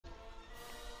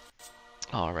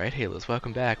Alright, Halos,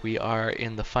 welcome back. We are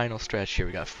in the final stretch here.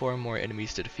 We got 4 more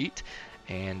enemies to defeat,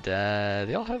 and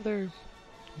they all have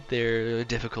their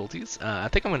difficulties. I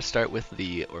think I'm going to start with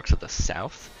the Orcs of the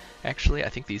South, actually. I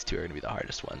think these two are going to be the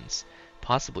hardest ones.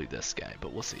 Possibly this guy,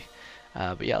 but we'll see.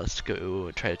 But yeah, let's go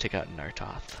try to take out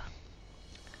Nartoth.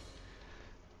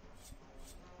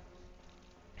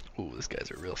 Ooh, these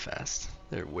guys are real fast.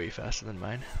 They're way faster than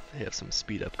mine. They have some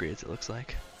speed upgrades, it looks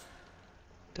like.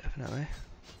 Definitely.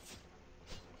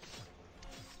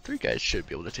 3 guys should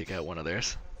be able to take out one of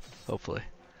theirs, hopefully.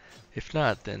 If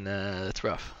not, then it's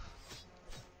rough.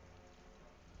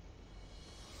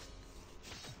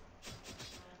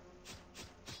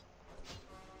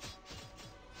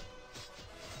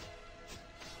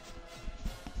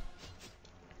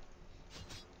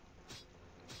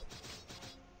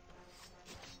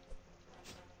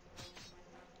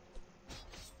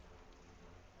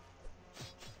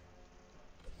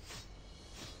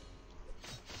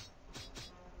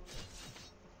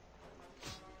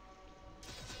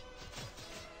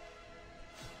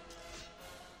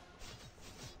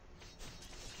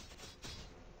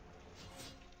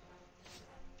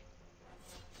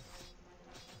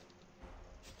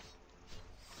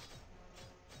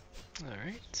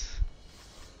 Alright.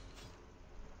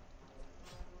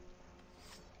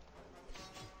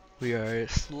 We are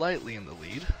slightly in the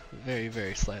lead. Very,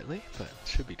 very slightly, but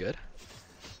should be good.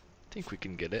 I think we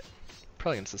can get it.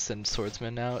 Probably going to send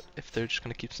swordsmen out if they're just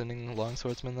going to keep sending long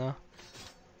swordsmen though.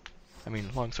 I mean,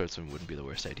 long swordsmen wouldn't be the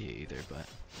worst idea either, but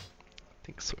I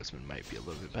think swordsmen might be a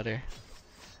little bit better.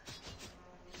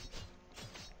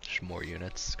 Just more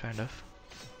units, kind of.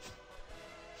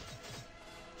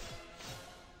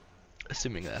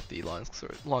 Assuming that the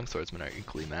long swordsmen are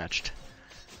equally matched.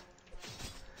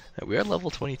 We are level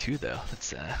 22 though,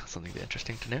 that's something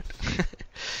interesting to note.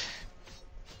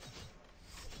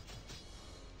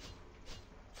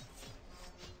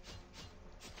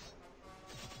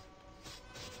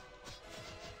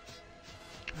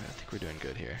 I think we're doing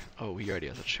good here. Oh, he already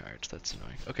has a charge, that's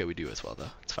annoying. Okay, we do as well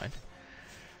though, it's fine.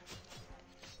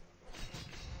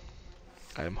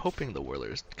 I'm hoping the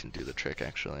Warlords can do the trick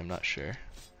actually, I'm not sure.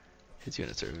 His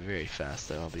units are very fast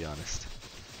though, I'll be honest.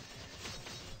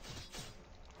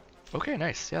 Okay,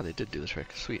 nice. Yeah, they did do the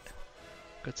trick. Sweet.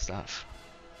 Good stuff.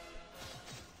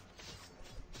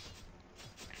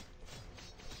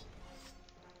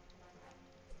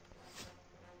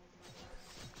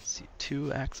 Let's see,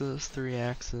 2 axes, 3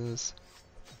 axes,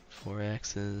 4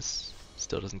 axes.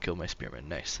 Still doesn't kill my spearman.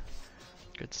 Nice.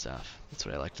 Good stuff. That's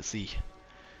what I like to see.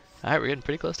 Alright, we're getting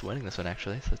pretty close to winning this one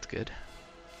actually, so that's good.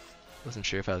 Wasn't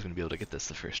sure if I was going to be able to get this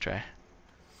the first try.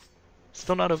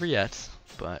 Still not over yet,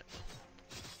 but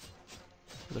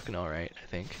looking alright, I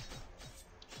think.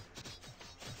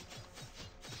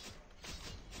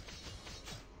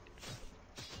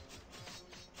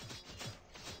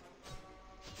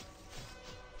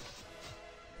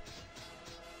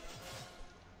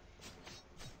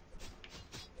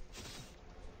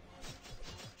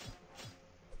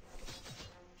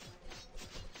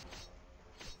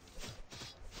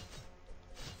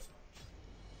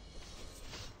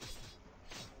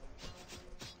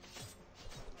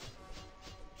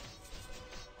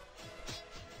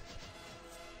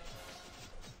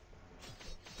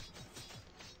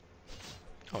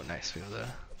 Oh nice, we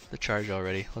have the charge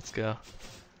already. Let's go.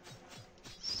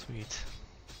 Sweet.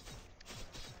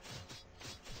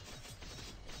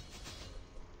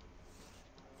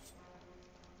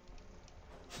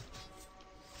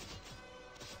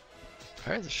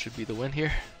 Alright, this should be the win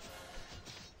here.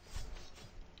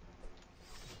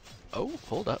 Oh,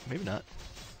 hold up, maybe not.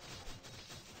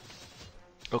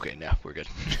 Okay, now we're good.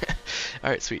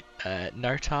 Alright, sweet.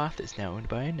 Nartoth is now owned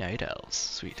by Night Elves.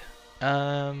 Sweet.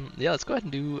 Yeah, let's go ahead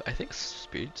and do, I think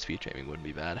speed training wouldn't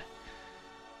be bad.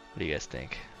 What do you guys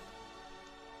think?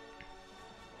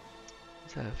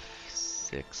 Let's have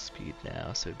 6 speed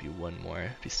now, so it'd be 1 more,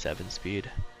 it'd be 7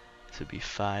 speed. This would be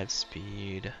 5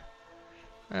 speed.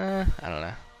 I don't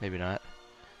know, maybe not.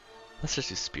 Let's just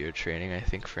do spear training, I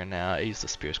think, for now. I use the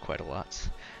spears quite a lot.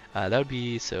 That would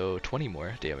be, so 20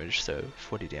 more damage, so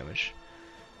 40 damage.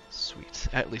 Sweet,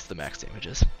 at least the max damage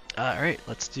is. Alright,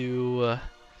 let's do,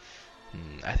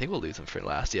 I think we'll leave them for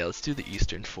last. Yeah, let's do the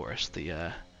Eastern Forest,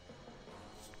 the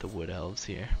Wood Elves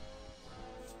here.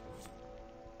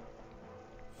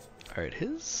 Alright,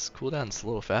 his cooldown's a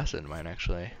little faster than mine,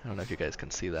 actually. I don't know if you guys can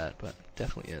see that, but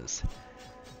definitely is.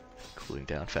 Cooling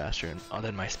down faster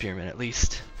than my spearmen, at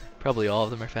least. Probably all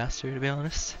of them are faster, to be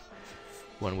honest.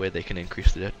 One way they can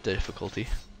increase the difficulty.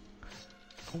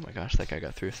 Oh my gosh, that guy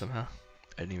got through somehow.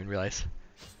 I didn't even realize.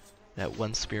 That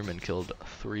one spearman killed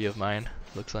 3 of mine,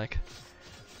 looks like.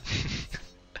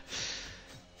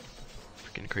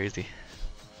 Freaking crazy.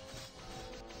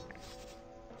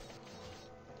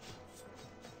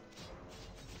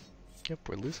 Yep,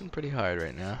 we're losing pretty hard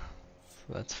right now,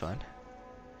 so that's fun.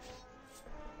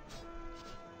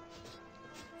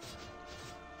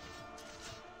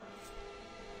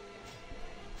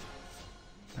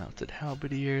 Mounted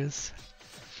halberdiers.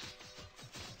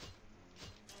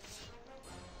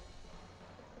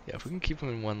 Yeah, if we can keep them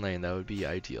in one lane, that would be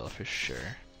ideal for sure.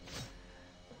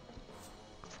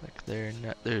 Looks like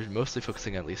they're mostly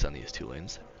focusing at least on these 2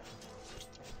 lanes.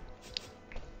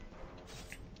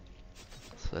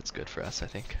 So that's good for us, I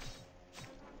think.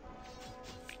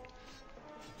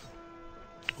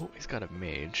 Oh, he's got a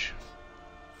mage.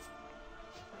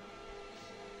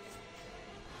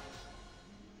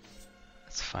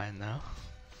 That's fine though.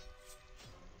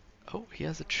 Oh, he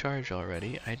has a charge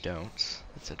already. I don't.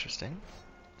 That's interesting.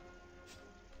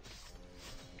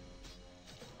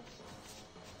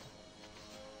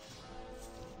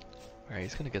 Alright,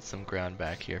 he's gonna get some ground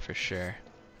back here for sure.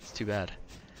 It's too bad.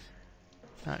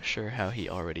 Not sure how he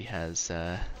already has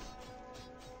a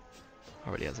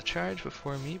charge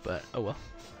before me, but oh well.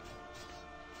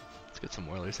 Let's get some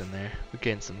Warlords in there. We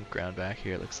gained some ground back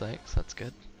here, it looks like, so that's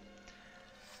good.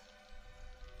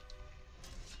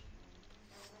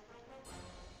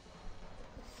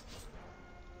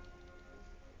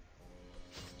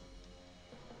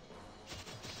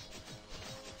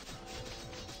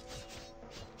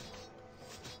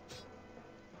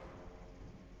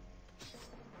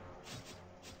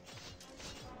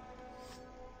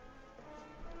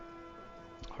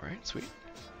 Alright, sweet.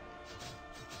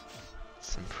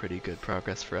 Some pretty good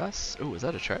progress for us. Oh, was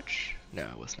that a charge? No,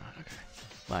 it was not. Okay.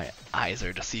 My eyes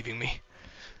are deceiving me.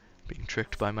 Being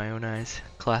tricked by my own eyes.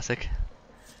 Classic.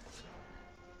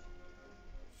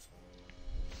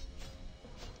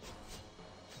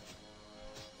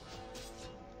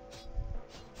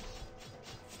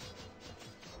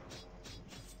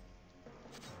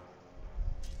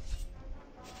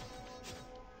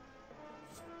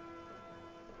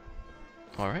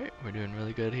 Alright, we're doing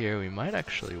really good here. We might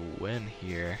actually win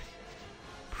here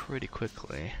pretty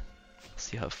quickly.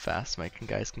 See how fast my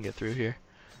guys can get through here.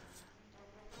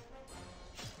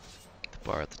 The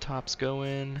bar at the top's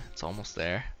going. It's almost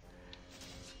there.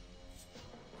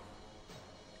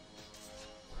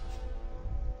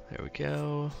 There we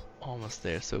go. Almost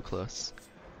there, so close.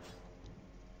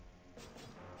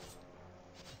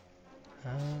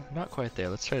 Not quite there.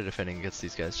 Let's try defending against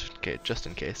these guys just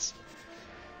in case.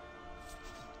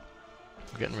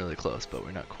 We're getting really close, but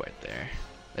we're not quite there.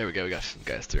 There we go, we got some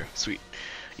guys through. Sweet.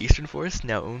 Eastern Forest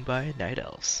now owned by Night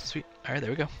Elves. Sweet. Alright,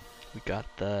 there we go. We got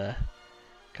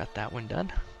that one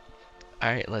done.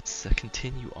 Alright, let's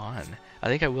continue on. I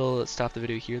think I will stop the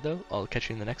video here though. I'll catch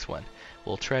you in the next one. I think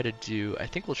we'll try to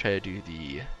do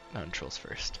the Mountain Trolls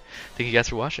first. Thank you guys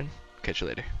for watching. Catch you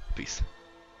later. Peace.